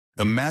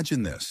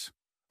Imagine this,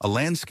 a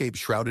landscape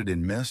shrouded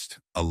in mist,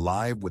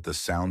 alive with the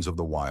sounds of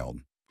the wild.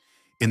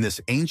 In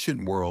this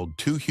ancient world,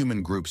 two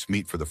human groups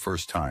meet for the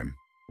first time.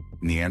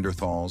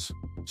 Neanderthals,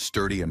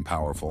 sturdy and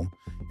powerful,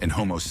 and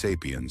Homo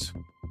sapiens,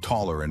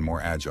 taller and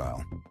more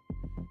agile.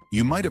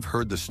 You might have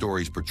heard the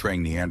stories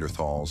portraying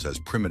Neanderthals as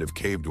primitive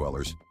cave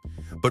dwellers,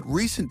 but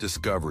recent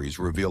discoveries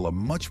reveal a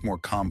much more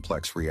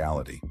complex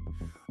reality.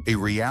 A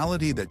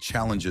reality that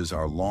challenges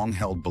our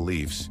long-held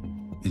beliefs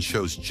and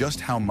shows just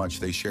how much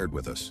they shared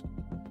with us.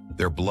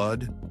 Their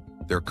blood,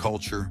 their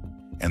culture,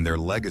 and their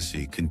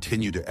legacy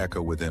continue to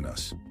echo within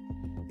us.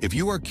 If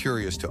you are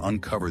curious to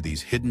uncover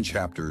these hidden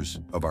chapters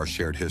of our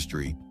shared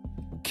history,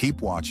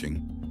 keep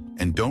watching,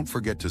 and don't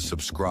forget to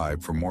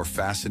subscribe for more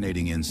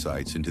fascinating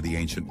insights into the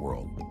ancient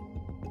world.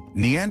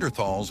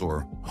 Neanderthals,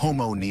 or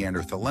Homo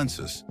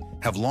neanderthalensis,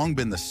 have long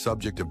been the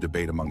subject of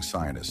debate among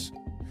scientists.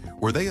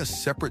 Were they a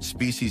separate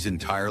species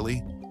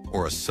entirely,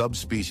 or a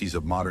subspecies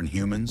of modern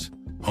humans,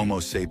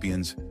 Homo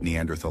sapiens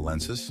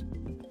neanderthalensis?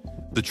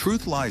 The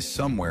truth lies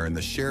somewhere in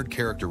the shared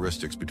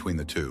characteristics between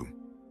the two.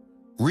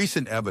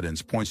 Recent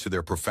evidence points to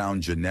their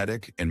profound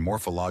genetic and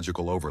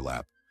morphological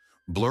overlap,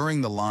 blurring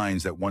the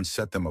lines that once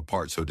set them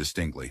apart so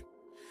distinctly.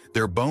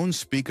 Their bones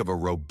speak of a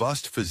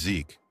robust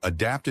physique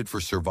adapted for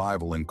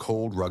survival in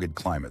cold, rugged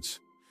climates,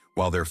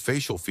 while their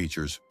facial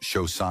features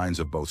show signs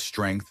of both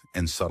strength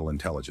and subtle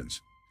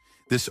intelligence.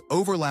 This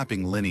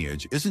overlapping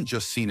lineage isn't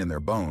just seen in their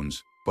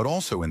bones, but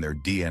also in their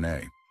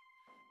DNA.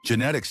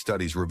 Genetic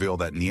studies reveal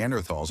that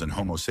Neanderthals and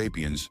Homo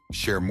sapiens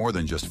share more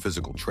than just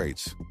physical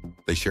traits.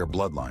 They share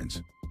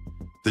bloodlines.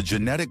 The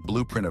genetic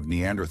blueprint of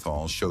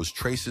Neanderthals shows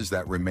traces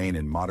that remain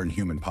in modern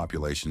human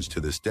populations to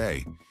this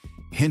day,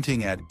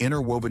 hinting at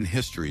interwoven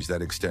histories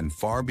that extend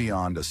far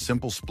beyond a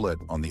simple split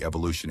on the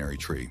evolutionary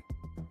tree.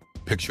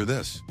 Picture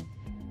this: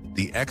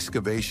 the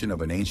excavation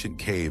of an ancient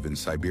cave in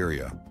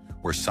Siberia,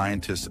 where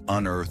scientists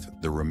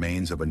unearthed the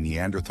remains of a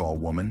Neanderthal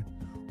woman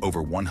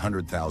over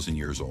 100,000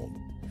 years old.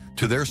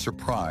 To their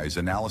surprise,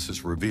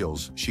 analysis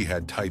reveals she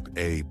had type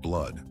A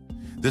blood.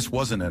 This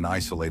wasn't an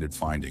isolated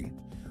finding.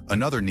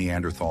 Another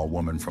Neanderthal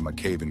woman from a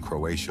cave in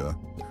Croatia,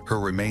 her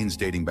remains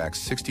dating back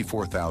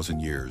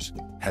 64,000 years,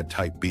 had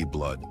type B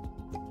blood.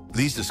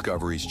 These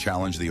discoveries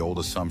challenge the old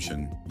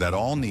assumption that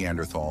all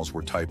Neanderthals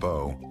were type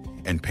O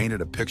and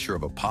painted a picture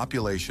of a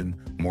population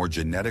more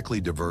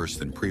genetically diverse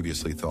than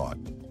previously thought.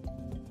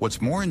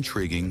 What's more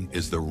intriguing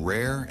is the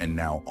rare and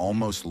now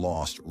almost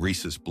lost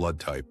rhesus blood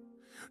type,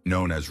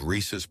 known as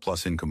rhesus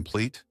plus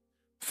incomplete,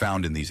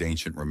 found in these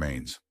ancient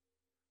remains.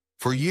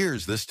 For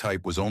years, this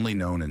type was only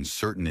known in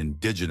certain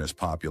indigenous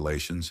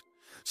populations,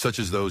 such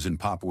as those in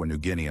Papua New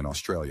Guinea and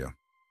Australia.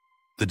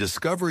 The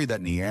discovery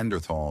that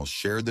Neanderthals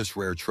shared this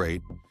rare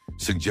trait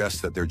suggests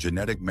that their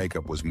genetic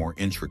makeup was more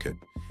intricate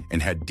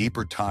and had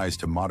deeper ties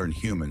to modern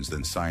humans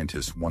than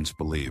scientists once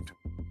believed.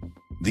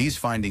 These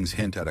findings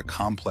hint at a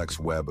complex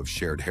web of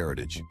shared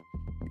heritage.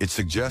 It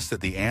suggests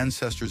that the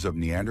ancestors of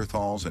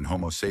Neanderthals and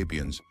Homo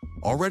sapiens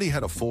already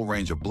had a full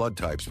range of blood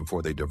types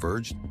before they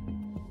diverged.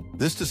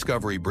 This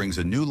discovery brings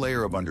a new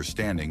layer of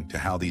understanding to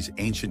how these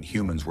ancient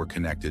humans were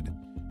connected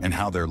and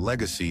how their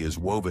legacy is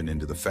woven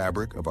into the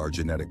fabric of our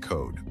genetic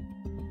code.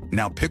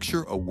 Now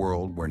picture a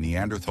world where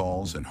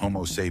Neanderthals and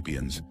Homo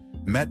sapiens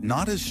met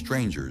not as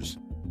strangers,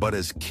 but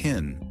as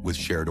kin with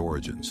shared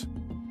origins.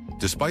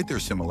 Despite their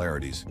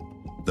similarities,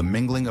 the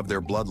mingling of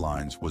their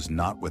bloodlines was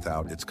not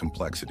without its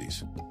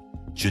complexities.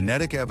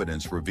 Genetic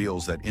evidence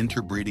reveals that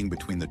interbreeding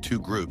between the two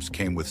groups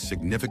came with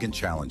significant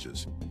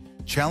challenges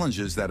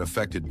that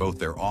affected both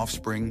their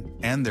offspring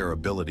and their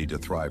ability to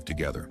thrive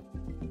together.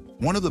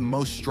 One of the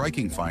most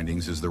striking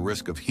findings is the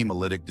risk of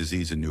hemolytic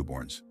disease in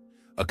newborns,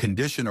 a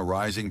condition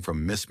arising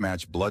from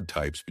mismatched blood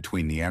types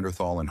between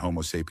Neanderthal and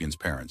Homo sapiens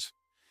parents.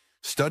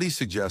 Studies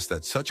suggest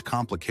that such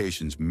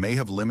complications may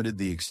have limited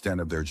the extent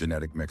of their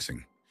genetic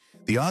mixing.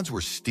 The odds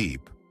were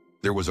steep.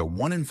 There was a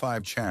 1 in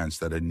 5 chance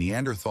that a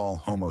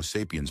Neanderthal-Homo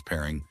sapiens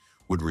pairing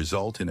would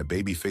result in a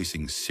baby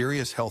facing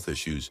serious health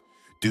issues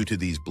due to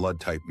these blood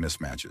type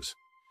mismatches.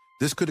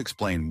 This could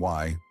explain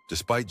why,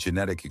 despite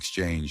genetic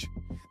exchange,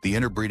 the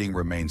interbreeding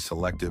remained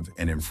selective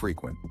and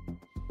infrequent.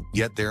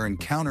 Yet their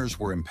encounters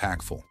were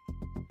impactful.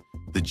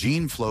 The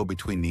gene flow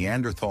between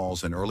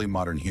Neanderthals and early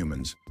modern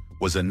humans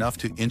was enough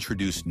to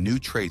introduce new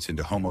traits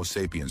into Homo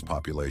sapiens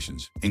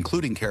populations,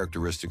 including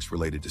characteristics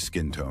related to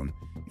skin tone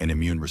and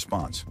immune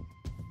response.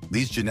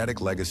 These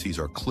genetic legacies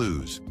are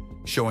clues,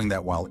 showing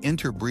that while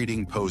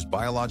interbreeding posed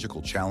biological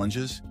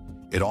challenges,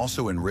 it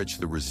also enriched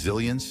the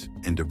resilience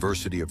and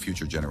diversity of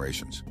future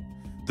generations.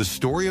 The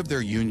story of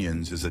their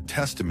unions is a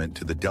testament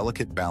to the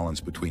delicate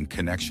balance between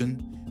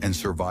connection and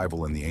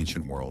survival in the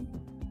ancient world.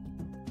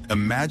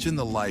 Imagine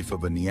the life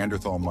of a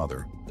Neanderthal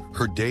mother,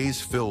 her days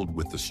filled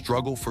with the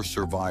struggle for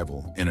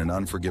survival in an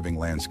unforgiving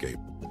landscape.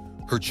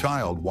 Her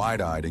child,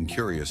 wide-eyed and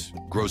curious,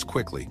 grows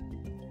quickly,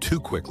 too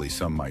quickly,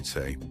 some might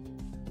say.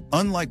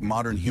 Unlike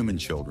modern human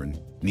children,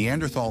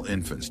 Neanderthal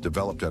infants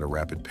developed at a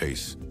rapid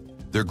pace,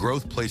 their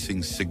growth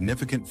placing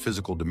significant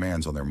physical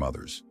demands on their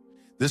mothers.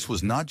 This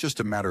was not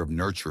just a matter of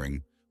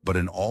nurturing, but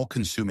an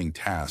all-consuming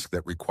task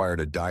that required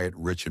a diet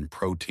rich in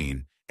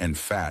protein and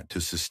fat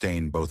to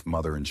sustain both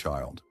mother and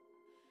child.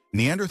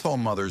 Neanderthal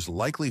mothers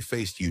likely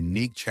faced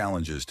unique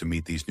challenges to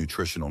meet these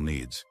nutritional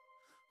needs.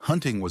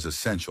 Hunting was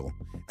essential,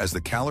 as the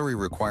calorie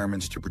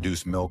requirements to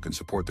produce milk and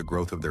support the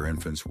growth of their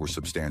infants were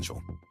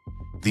substantial.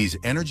 These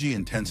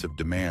energy-intensive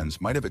demands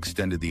might have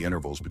extended the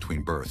intervals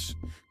between births,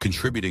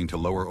 contributing to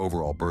lower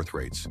overall birth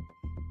rates.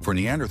 For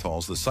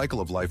Neanderthals, the cycle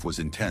of life was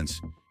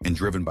intense and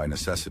driven by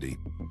necessity.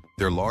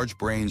 Their large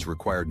brains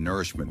required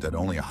nourishment that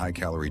only a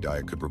high-calorie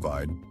diet could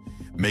provide,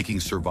 making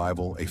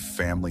survival a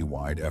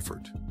family-wide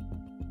effort.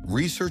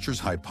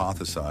 Researchers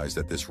hypothesize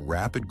that this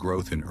rapid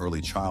growth in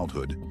early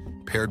childhood,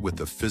 paired with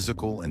the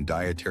physical and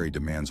dietary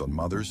demands on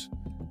mothers,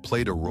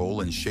 played a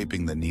role in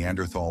shaping the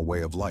Neanderthal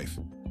way of life.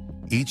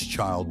 Each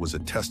child was a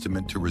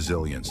testament to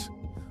resilience,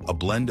 a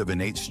blend of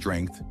innate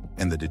strength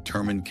and the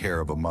determined care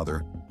of a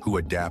mother who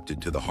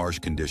adapted to the harsh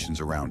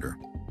conditions around her.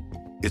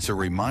 It's a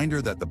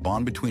reminder that the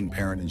bond between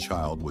parent and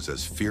child was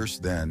as fierce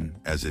then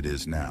as it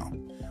is now,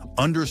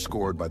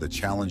 underscored by the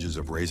challenges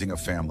of raising a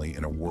family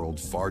in a world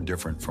far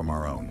different from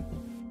our own.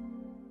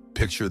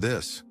 Picture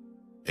this: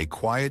 a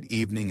quiet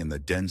evening in the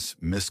dense,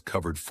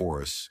 mist-covered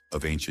forests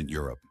of ancient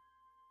Europe.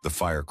 The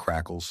fire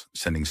crackles,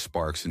 sending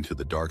sparks into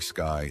the dark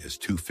sky as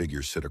two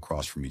figures sit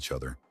across from each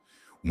other,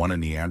 one a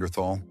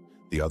Neanderthal,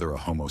 the other a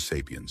Homo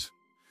sapiens.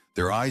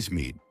 Their eyes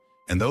meet,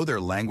 and though their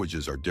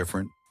languages are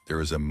different,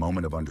 there is a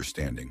moment of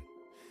understanding.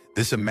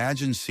 This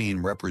imagined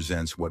scene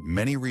represents what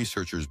many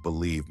researchers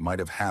believe might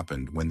have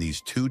happened when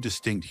these two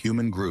distinct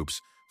human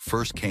groups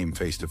first came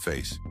face to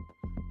face.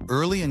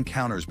 Early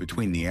encounters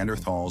between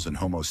Neanderthals and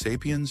Homo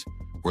sapiens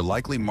were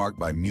likely marked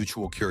by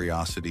mutual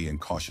curiosity and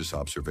cautious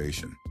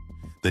observation.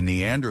 The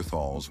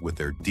Neanderthals, with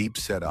their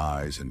deep-set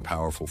eyes and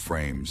powerful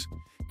frames,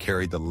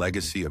 carried the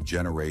legacy of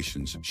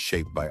generations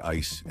shaped by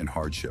ice and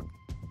hardship.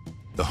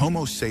 The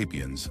Homo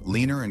sapiens,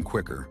 leaner and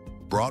quicker,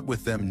 brought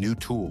with them new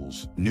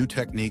tools, new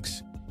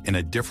techniques, and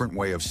a different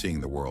way of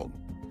seeing the world.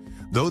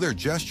 Though their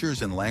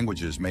gestures and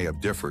languages may have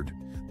differed,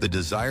 the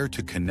desire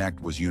to connect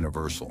was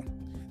universal.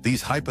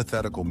 These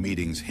hypothetical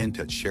meetings hint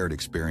at shared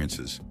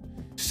experiences,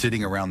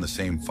 sitting around the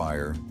same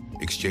fire,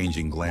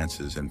 exchanging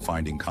glances, and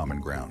finding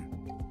common ground.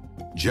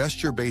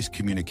 Gesture-based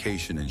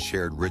communication and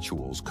shared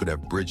rituals could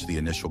have bridged the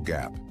initial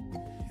gap,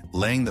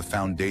 laying the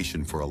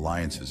foundation for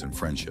alliances and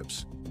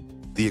friendships.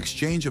 The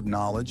exchange of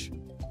knowledge,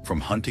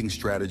 from hunting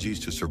strategies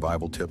to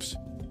survival tips,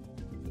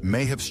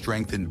 may have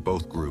strengthened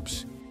both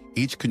groups,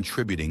 each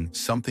contributing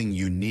something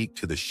unique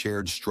to the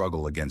shared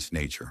struggle against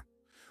nature.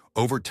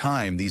 Over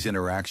time, these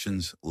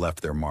interactions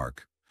left their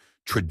mark.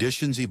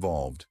 Traditions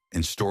evolved,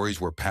 and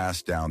stories were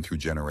passed down through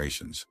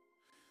generations.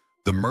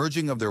 The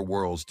merging of their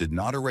worlds did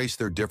not erase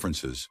their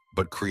differences,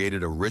 but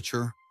created a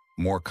richer,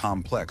 more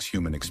complex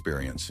human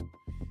experience.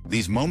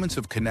 These moments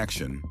of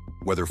connection,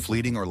 whether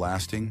fleeting or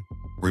lasting,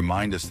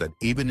 remind us that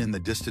even in the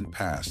distant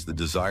past, the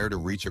desire to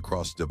reach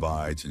across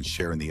divides and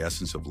share in the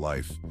essence of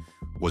life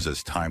was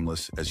as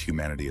timeless as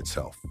humanity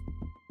itself.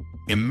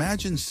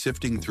 Imagine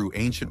sifting through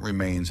ancient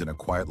remains in a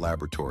quiet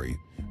laboratory,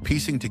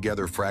 piecing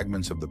together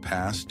fragments of the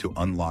past to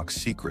unlock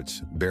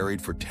secrets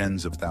buried for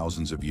tens of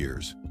thousands of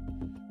years.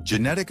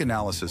 Genetic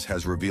analysis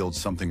has revealed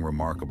something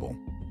remarkable.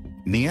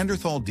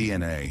 Neanderthal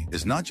DNA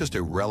is not just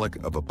a relic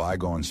of a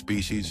bygone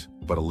species,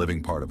 but a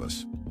living part of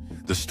us.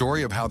 The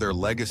story of how their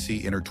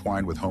legacy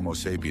intertwined with Homo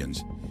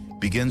sapiens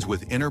begins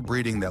with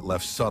interbreeding that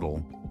left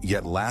subtle,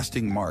 yet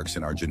lasting marks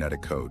in our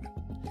genetic code.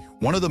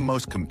 One of the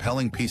most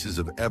compelling pieces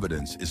of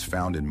evidence is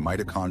found in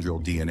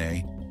mitochondrial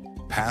DNA,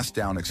 passed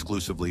down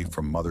exclusively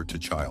from mother to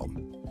child.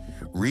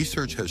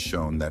 Research has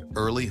shown that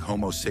early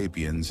Homo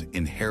sapiens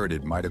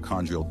inherited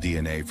mitochondrial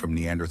DNA from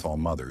Neanderthal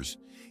mothers,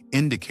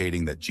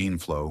 indicating that gene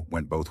flow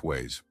went both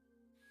ways.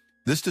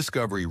 This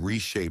discovery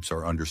reshapes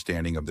our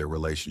understanding of their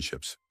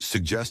relationships,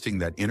 suggesting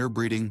that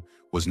interbreeding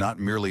was not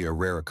merely a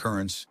rare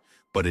occurrence,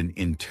 but an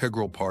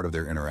integral part of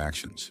their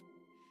interactions.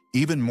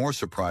 Even more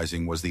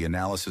surprising was the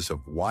analysis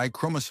of Y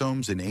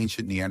chromosomes in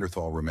ancient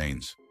Neanderthal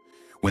remains.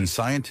 When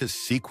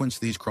scientists sequenced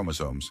these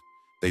chromosomes,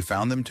 they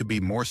found them to be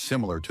more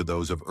similar to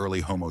those of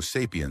early Homo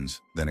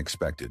sapiens than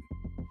expected.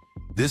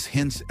 This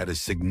hints at a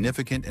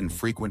significant and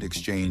frequent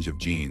exchange of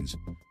genes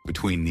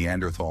between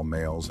Neanderthal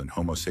males and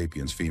Homo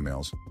sapiens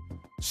females,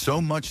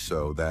 so much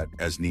so that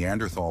as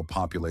Neanderthal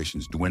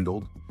populations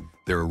dwindled,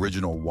 their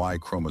original Y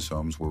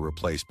chromosomes were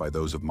replaced by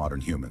those of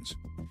modern humans.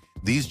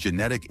 These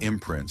genetic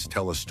imprints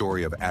tell a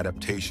story of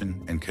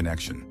adaptation and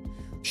connection,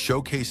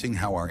 showcasing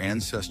how our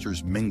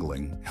ancestors'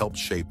 mingling helped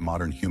shape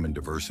modern human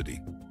diversity.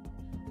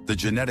 The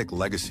genetic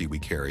legacy we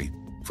carry,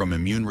 from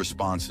immune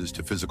responses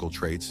to physical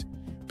traits,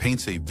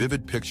 paints a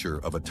vivid picture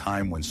of a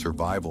time when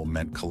survival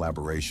meant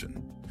collaboration,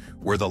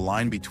 where the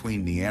line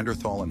between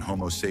Neanderthal and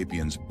Homo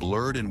sapiens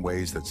blurred in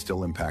ways that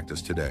still impact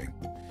us today.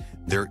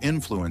 Their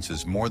influence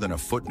is more than a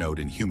footnote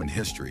in human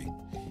history.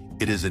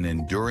 It is an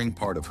enduring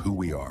part of who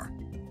we are.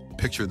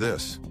 Picture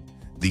this: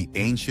 the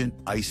ancient,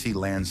 icy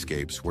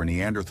landscapes where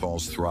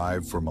Neanderthals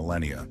thrived for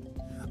millennia,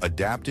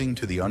 adapting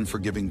to the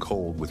unforgiving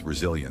cold with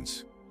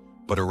resilience.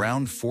 But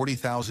around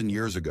 40,000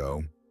 years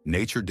ago,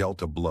 nature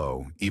dealt a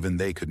blow even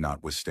they could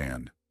not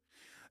withstand.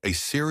 A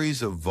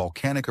series of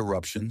volcanic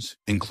eruptions,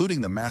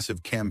 including the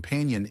massive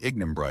Campanian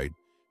ignimbrite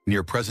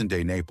near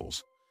present-day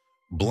Naples,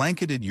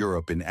 blanketed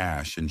Europe in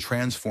ash and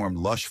transformed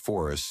lush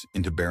forests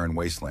into barren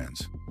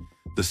wastelands.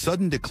 The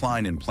sudden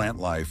decline in plant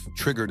life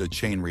triggered a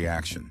chain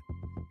reaction.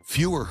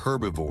 Fewer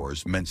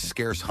herbivores meant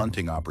scarce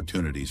hunting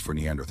opportunities for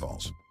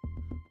Neanderthals.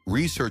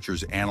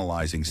 Researchers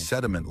analyzing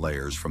sediment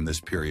layers from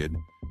this period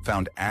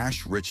found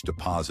ash-rich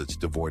deposits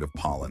devoid of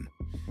pollen,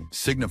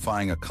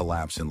 signifying a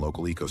collapse in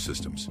local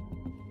ecosystems.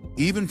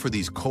 Even for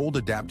these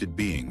cold-adapted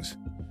beings,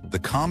 the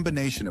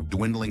combination of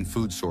dwindling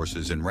food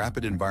sources and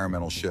rapid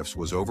environmental shifts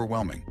was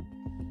overwhelming.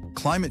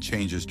 Climate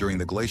changes during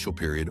the glacial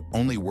period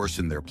only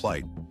worsened their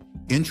plight,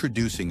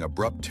 introducing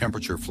abrupt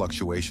temperature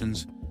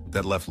fluctuations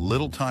that left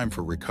little time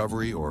for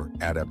recovery or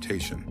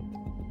adaptation.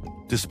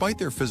 Despite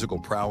their physical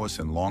prowess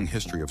and long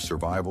history of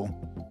survival,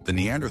 the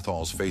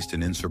Neanderthals faced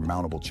an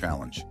insurmountable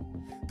challenge.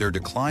 Their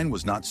decline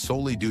was not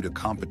solely due to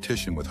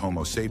competition with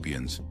Homo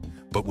sapiens,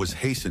 but was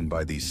hastened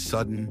by these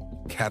sudden,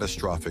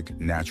 catastrophic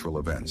natural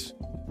events.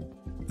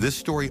 This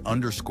story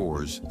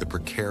underscores the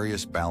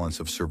precarious balance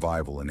of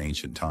survival in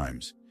ancient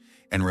times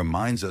and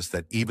reminds us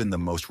that even the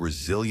most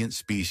resilient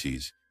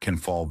species can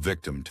fall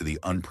victim to the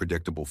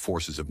unpredictable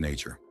forces of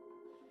nature.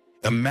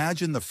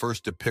 Imagine the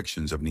first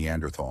depictions of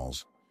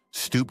Neanderthals,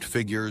 stooped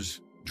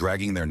figures,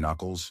 dragging their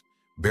knuckles,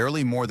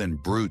 barely more than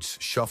brutes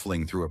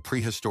shuffling through a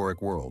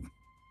prehistoric world.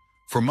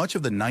 For much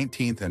of the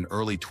 19th and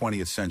early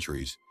 20th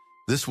centuries,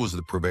 this was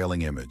the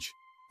prevailing image,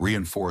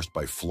 reinforced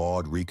by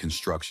flawed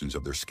reconstructions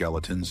of their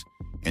skeletons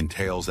and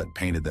tales that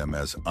painted them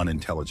as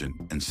unintelligent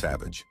and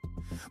savage.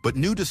 But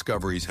new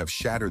discoveries have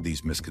shattered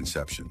these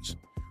misconceptions,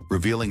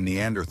 revealing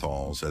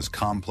Neanderthals as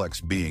complex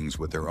beings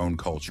with their own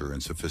culture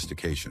and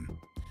sophistication.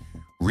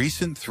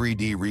 Recent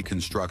 3D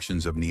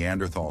reconstructions of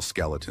Neanderthal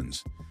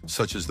skeletons,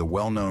 such as the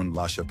well-known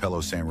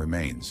Chapelle-aux-Saints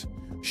remains,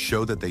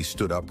 show that they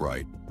stood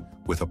upright,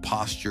 with a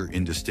posture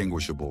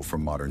indistinguishable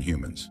from modern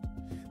humans.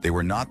 They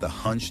were not the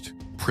hunched,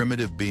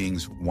 primitive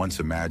beings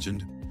once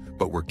imagined,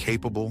 but were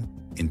capable,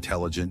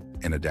 intelligent,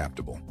 and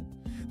adaptable.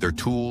 Their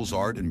tools,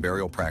 art, and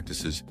burial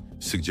practices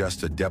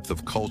suggest a depth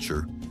of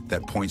culture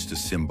that points to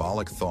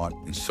symbolic thought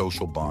and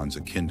social bonds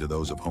akin to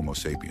those of Homo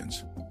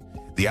sapiens.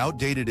 The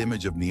outdated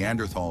image of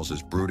Neanderthals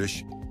as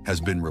brutish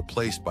has been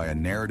replaced by a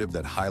narrative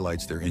that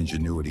highlights their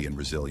ingenuity and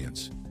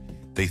resilience.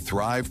 They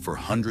thrived for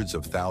hundreds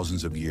of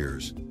thousands of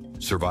years,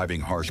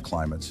 surviving harsh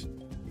climates,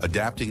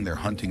 adapting their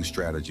hunting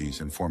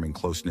strategies, and forming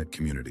close-knit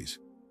communities.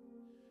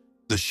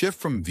 The shift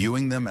from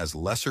viewing them as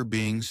lesser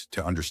beings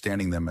to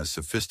understanding them as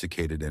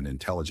sophisticated and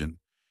intelligent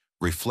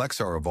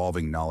reflects our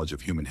evolving knowledge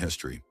of human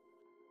history.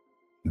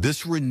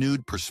 This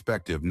renewed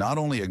perspective not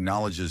only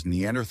acknowledges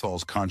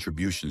Neanderthals'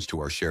 contributions to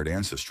our shared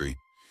ancestry,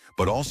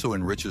 but also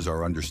enriches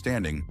our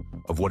understanding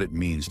of what it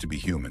means to be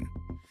human.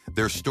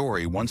 Their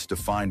story, once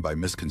defined by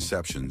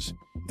misconceptions,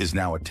 is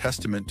now a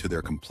testament to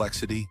their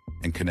complexity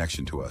and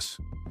connection to us.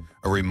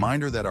 A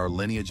reminder that our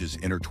lineage is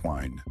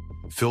intertwined,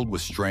 filled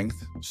with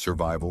strength,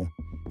 survival,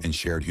 and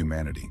shared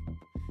humanity.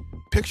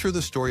 Picture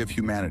the story of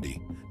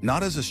humanity,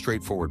 not as a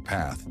straightforward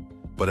path,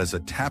 but as a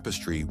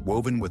tapestry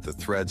woven with the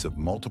threads of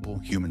multiple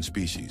human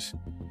species,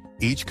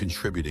 each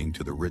contributing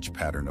to the rich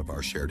pattern of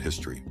our shared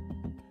history.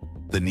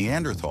 The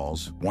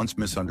Neanderthals, once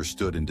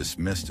misunderstood and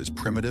dismissed as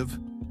primitive,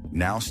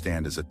 now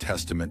stand as a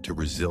testament to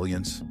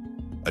resilience,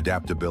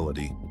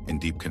 adaptability, and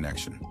deep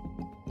connection.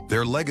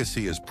 Their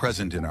legacy is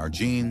present in our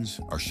genes,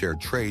 our shared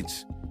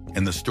traits,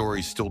 and the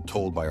stories still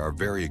told by our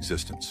very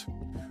existence.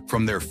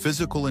 From their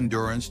physical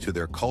endurance to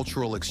their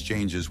cultural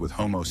exchanges with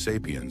Homo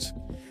sapiens,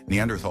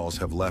 Neanderthals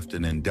have left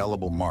an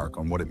indelible mark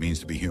on what it means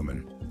to be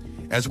human.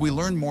 As we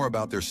learn more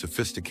about their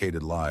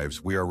sophisticated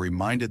lives, we are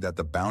reminded that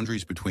the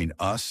boundaries between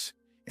us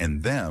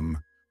and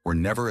them were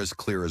never as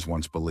clear as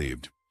once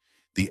believed.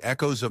 The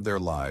echoes of their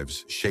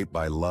lives, shaped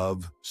by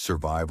love,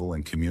 survival,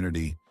 and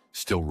community,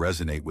 still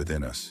resonate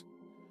within us.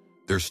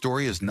 Their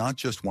story is not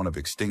just one of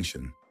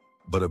extinction,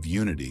 but of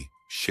unity,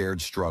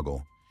 shared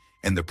struggle,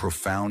 and the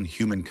profound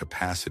human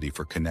capacity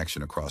for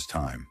connection across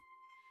time.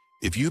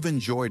 If you've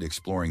enjoyed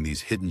exploring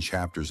these hidden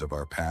chapters of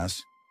our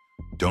past,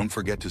 don't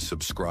forget to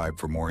subscribe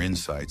for more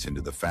insights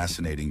into the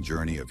fascinating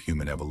journey of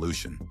human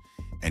evolution.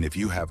 And if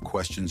you have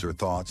questions or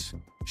thoughts,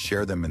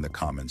 share them in the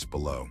comments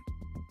below.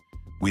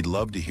 We'd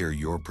love to hear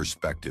your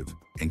perspective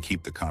and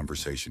keep the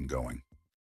conversation going.